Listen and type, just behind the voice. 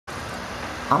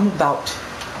I'm about.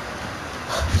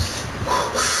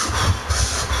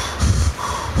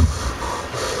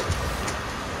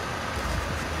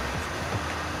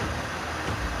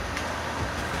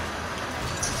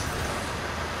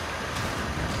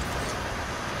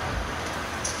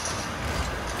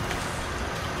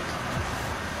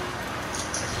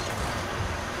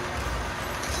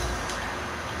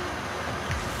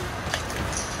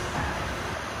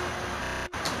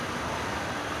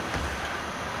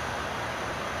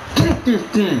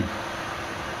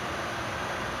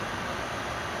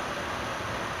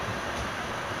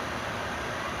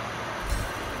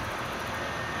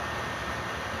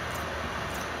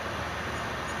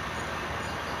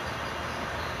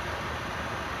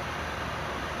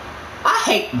 I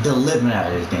hate the living out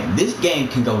of this game. This game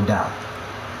can go down.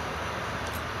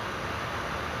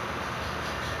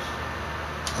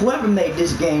 Whoever made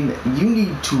this game, you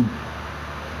need to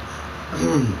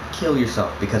kill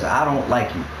yourself, because I don't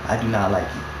like you. I do not like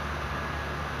you.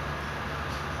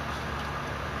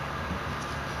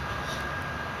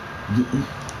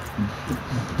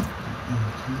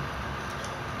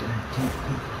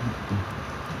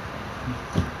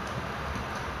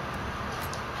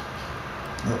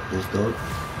 Oh, let's go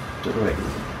to the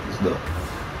regular. Let's go.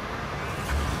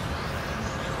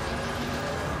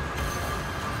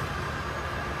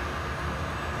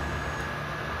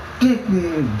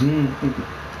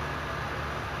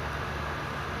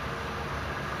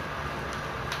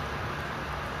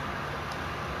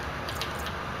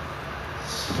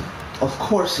 Of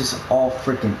course, it's all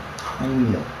freaking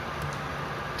premium.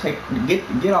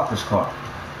 Get off this car.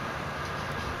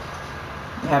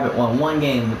 You haven't won one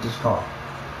game with this car.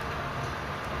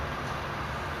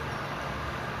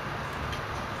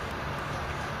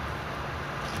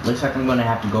 Looks like I'm gonna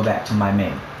have to go back to my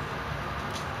main.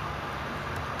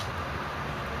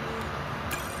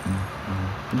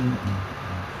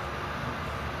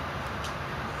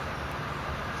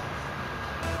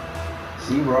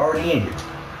 See, we're already in here.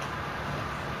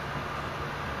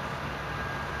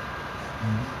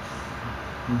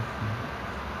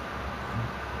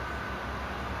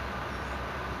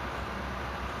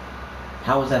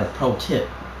 How is that a pro tip?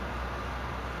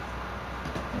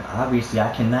 Obviously,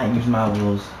 I cannot use my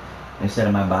wheels instead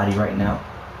of my body right now.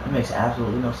 That makes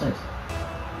absolutely no sense.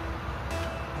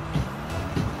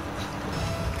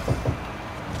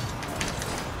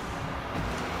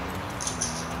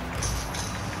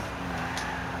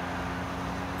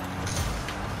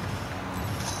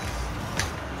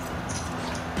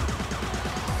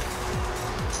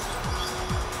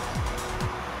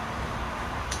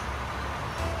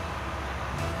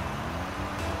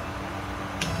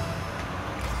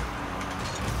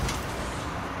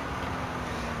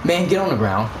 Man, get on the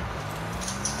ground.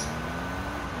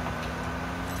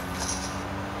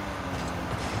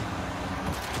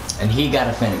 And he got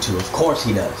offended too. Of course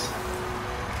he does.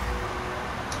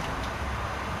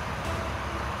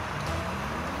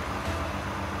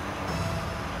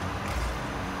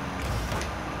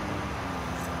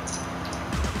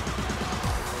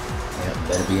 Yeah,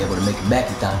 better be able to make it back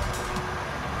in time.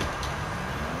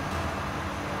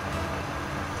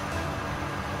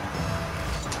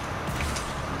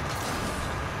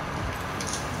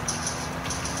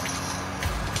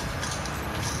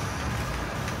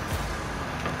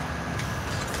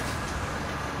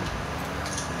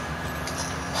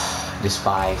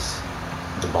 Despise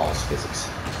the ball's physics.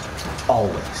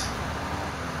 Always.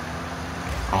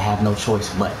 I have no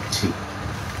choice but to.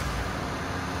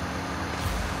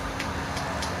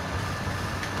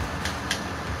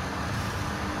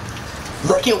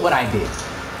 Look at what I did.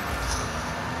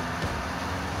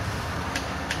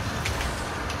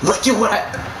 Look at what I...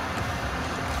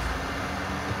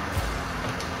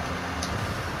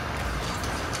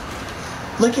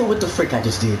 Look at what the frick I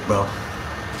just did, bro.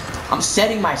 I'm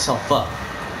setting myself up.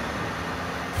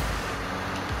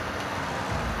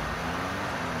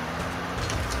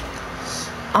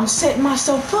 I'm setting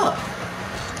myself up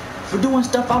for doing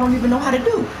stuff I don't even know how to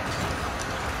do.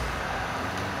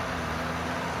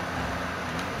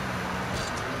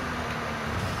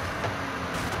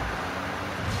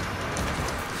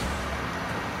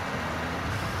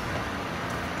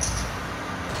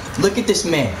 Look at this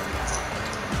man.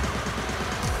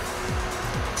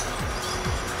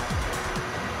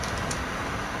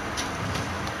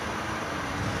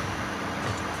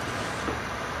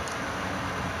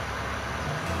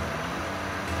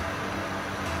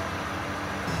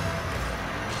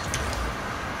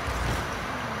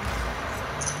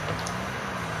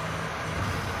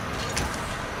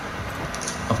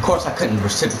 Of course I couldn't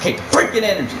reciprocate the freaking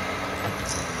energy.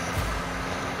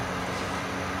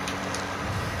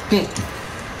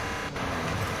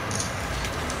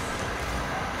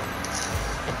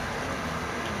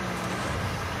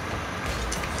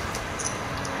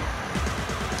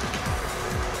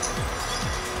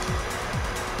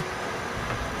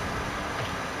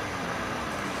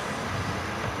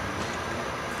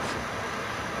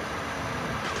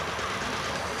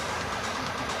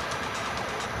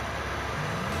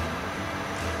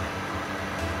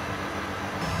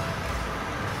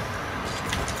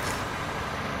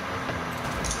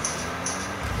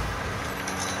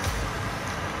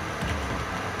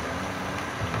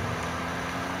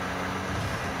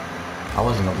 I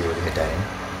wasn't gonna be able to hit that in.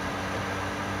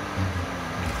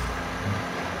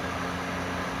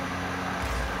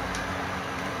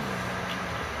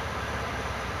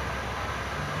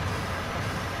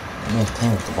 Man's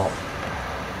playing with the ball.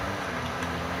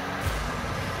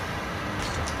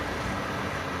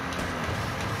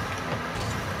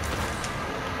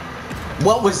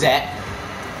 What was that?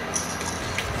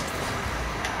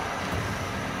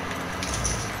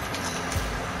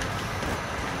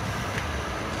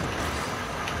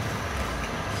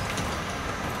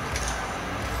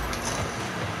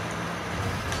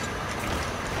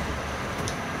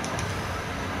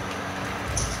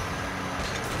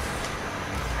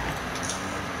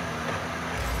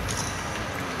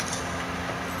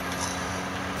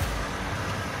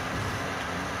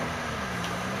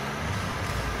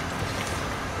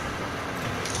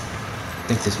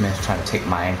 I think this man's trying to take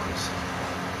my ankles.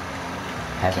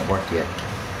 Hasn't worked yet.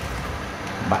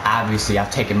 But obviously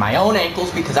I've taken my own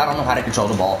ankles because I don't know how to control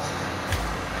the ball.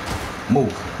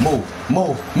 Move, move,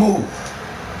 move, move.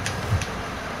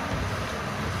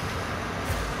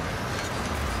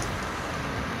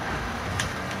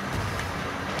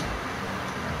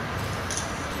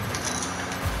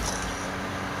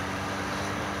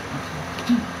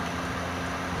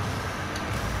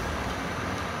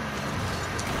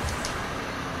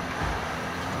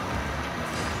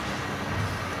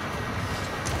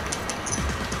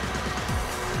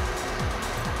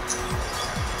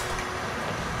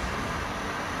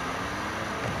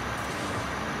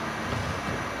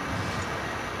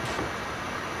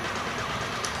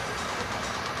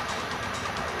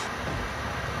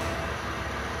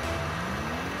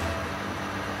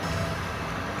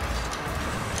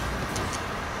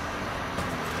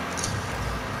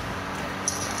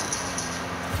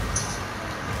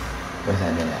 Where's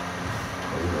that man at?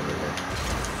 Oh, he's over there.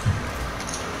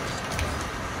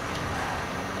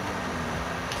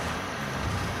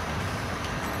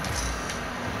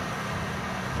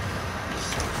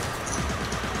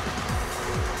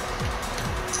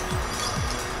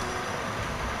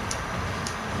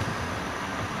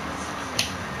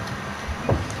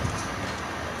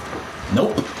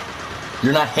 Nope.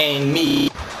 You're not hanging me.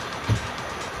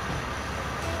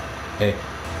 Hey.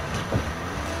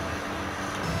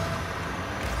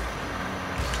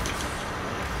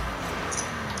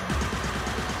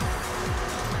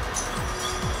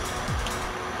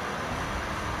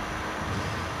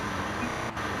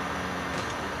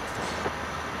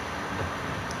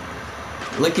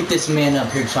 Look at this man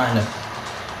up here trying to...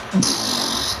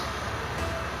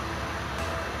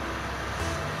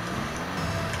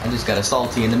 I just got a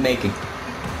salty in the making.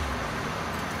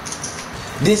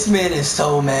 This man is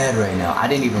so mad right now. I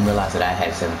didn't even realize that I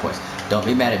had 7 points. Don't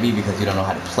be mad at me because you don't know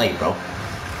how to play, bro.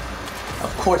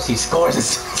 Of course he scores as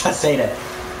soon as I say that.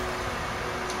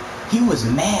 He was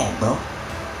mad, bro.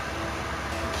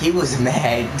 He was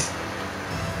mad.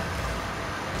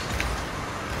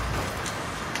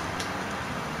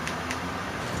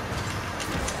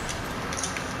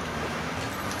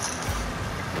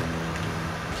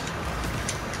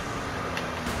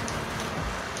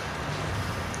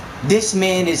 This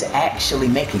man is actually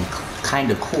making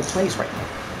kind of cool plays right now.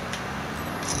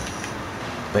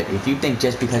 But if you think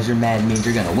just because you're mad means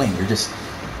you're gonna win,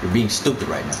 you're being stupid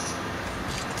right now.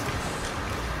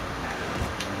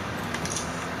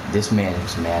 This man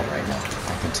is mad right now.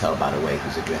 I can tell by the way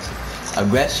he's aggressive.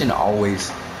 Aggression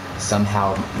always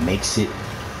somehow makes it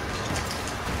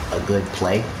a good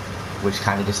play, which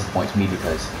kind of disappoints me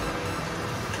because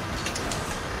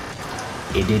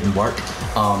it didn't work.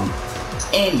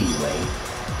 Anyway,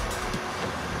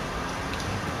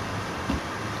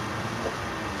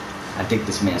 I think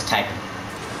this man's typing.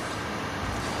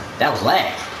 That was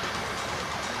lag.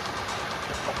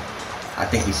 I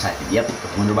think he's typing. Yep,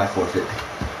 wonder by forfeit.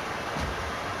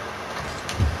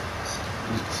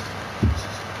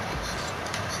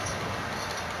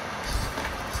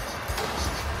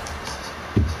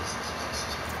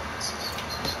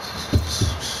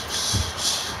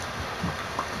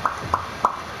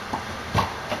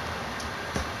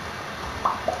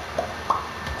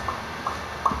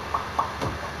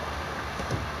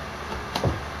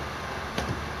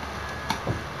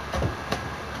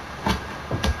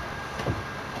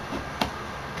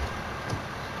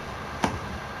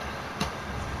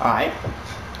 Alright,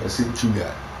 let's see what you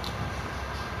got.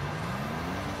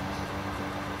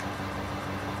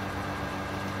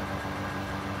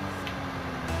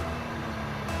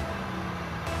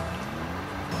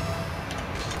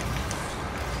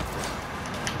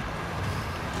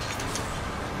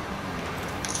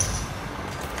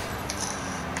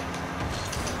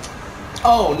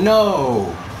 Oh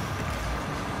no!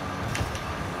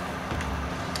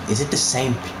 Is it the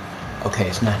same? Okay,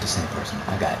 it's not the same person.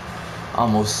 I got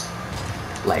almost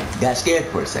like got scared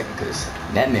for a second because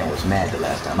that man was mad the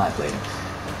last time I played him.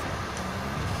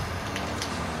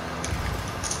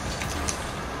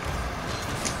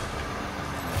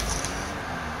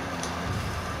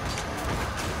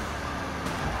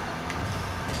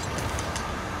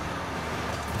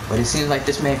 But it seems like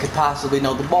this man could possibly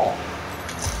know the ball.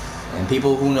 And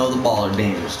people who know the ball are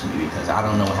dangerous to me because I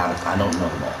don't know I don't know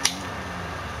the ball.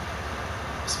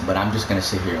 But I'm just gonna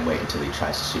sit here and wait until he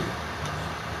tries to shoot it.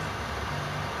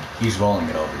 He's rolling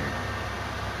it over here.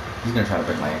 He's gonna try to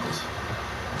break my ankles.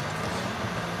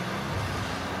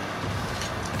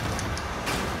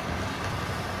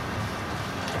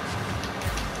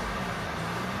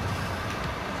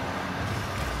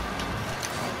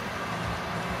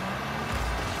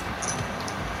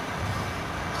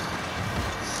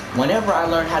 Whenever I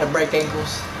learn how to break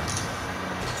ankles,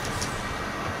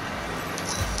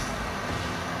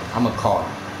 I'm gonna call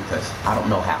him because I don't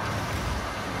know how.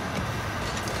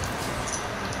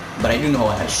 But I do know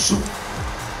how to shoot.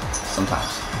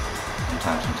 Sometimes.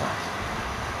 Sometimes.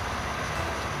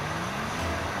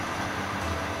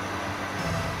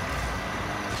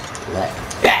 Like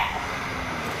that.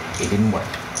 It didn't work.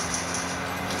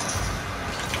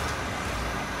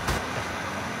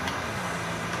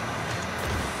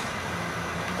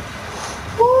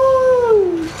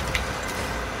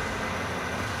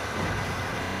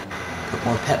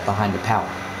 More pep behind the power.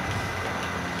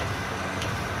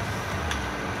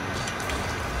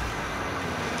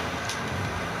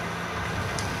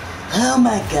 Oh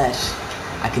my gosh.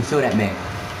 I can feel that man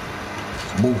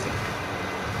moving.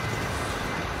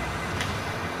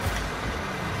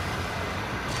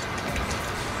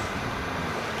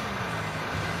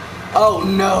 Oh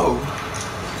no.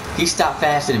 He stopped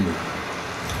faster than me.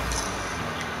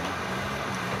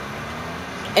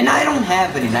 And I don't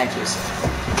have any nitrous.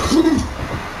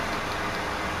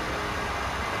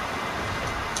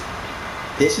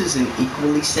 This is an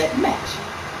equally set match.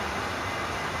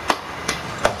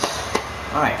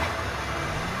 Alright.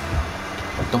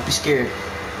 Don't be scared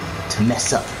to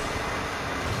mess up.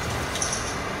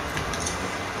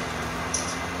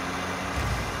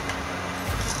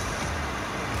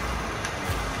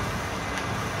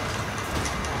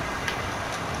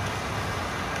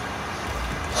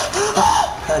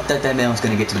 I thought that man was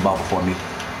going to get to the ball before me.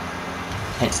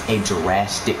 Hence a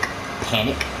drastic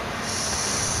panic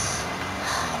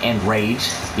and rage,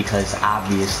 because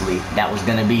obviously that was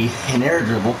going to be an air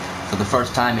dribble for the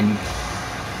first time in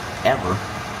ever.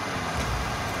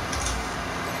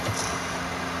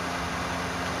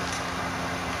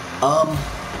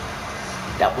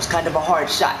 That was kind of a hard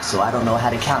shot, so I don't know how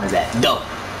to counter that. Go.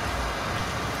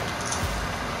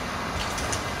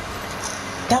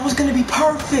 That was going to be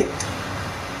perfect.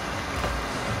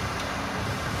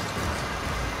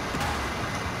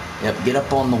 Yep, get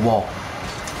up on the wall.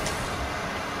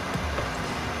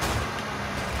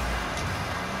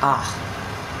 Ah.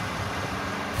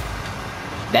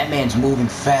 That man's moving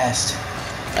fast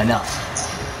enough.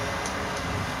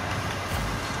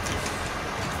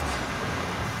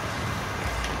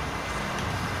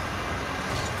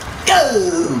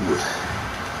 Go!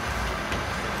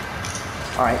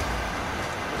 Alright.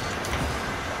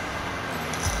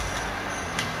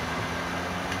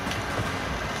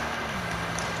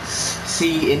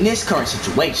 See, in this current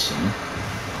situation,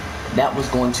 that was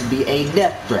going to be a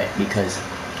death threat because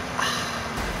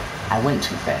I went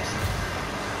too fast.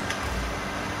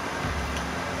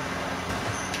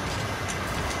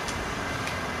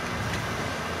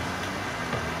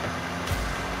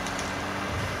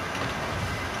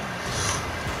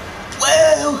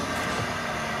 Well,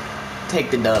 take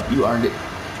the dub. You earned it.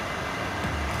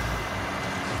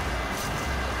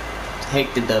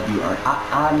 Take the W.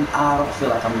 I don't feel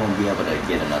like I'm gonna be able to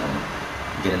get another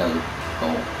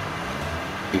goal,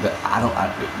 because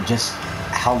just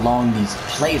how long these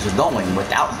plays are going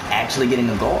without actually getting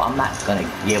a goal. I'm not gonna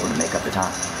be able to make up the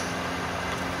time.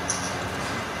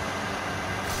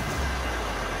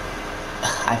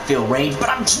 I feel rage, but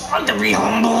I'm trying to be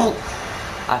humble.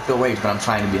 I feel rage, but I'm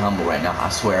trying to be humble right now. I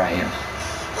swear I am.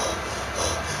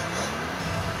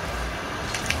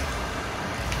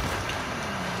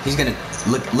 He's gonna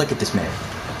look at this man.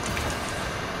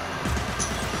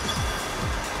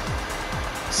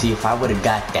 See, if I would have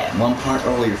got that one part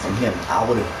earlier from him, I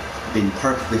would have been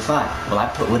perfectly fine. Well,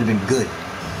 would have been good.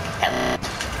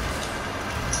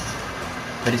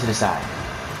 Put it to the side,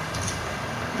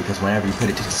 because whenever you put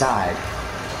it to the side,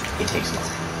 it takes longer.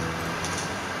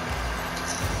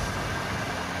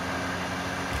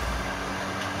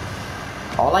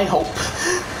 All I hope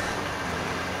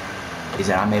is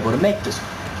that I'm able to make this one.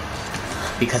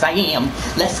 Because I am.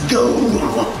 Let's go.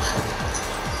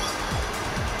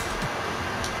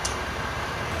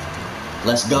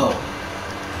 Let's go.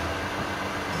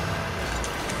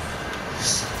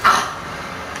 Ah.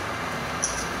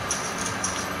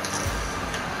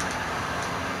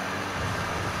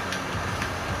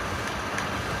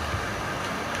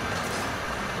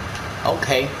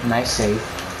 Okay, nice save.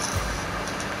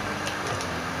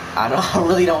 I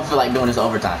really don't feel like doing this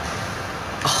overtime.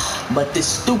 But this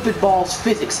stupid ball's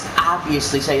physics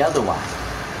obviously say otherwise.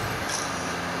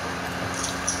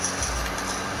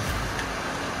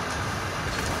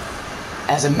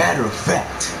 As a matter of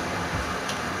fact.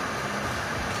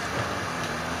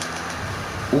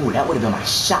 Ooh, that would have been my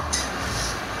shot.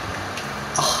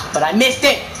 But I missed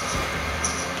it!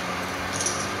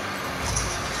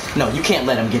 No, you can't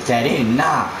let him get that in,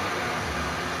 nah.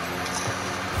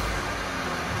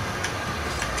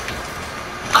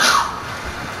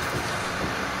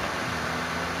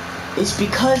 It's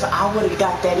because I would have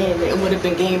got that in, it would have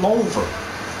been game over.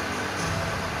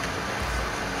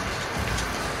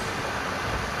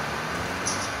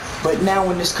 But now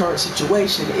in this current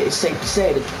situation, it's safe to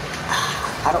say that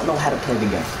I don't know how to play the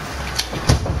game.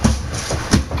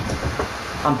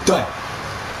 I'm done.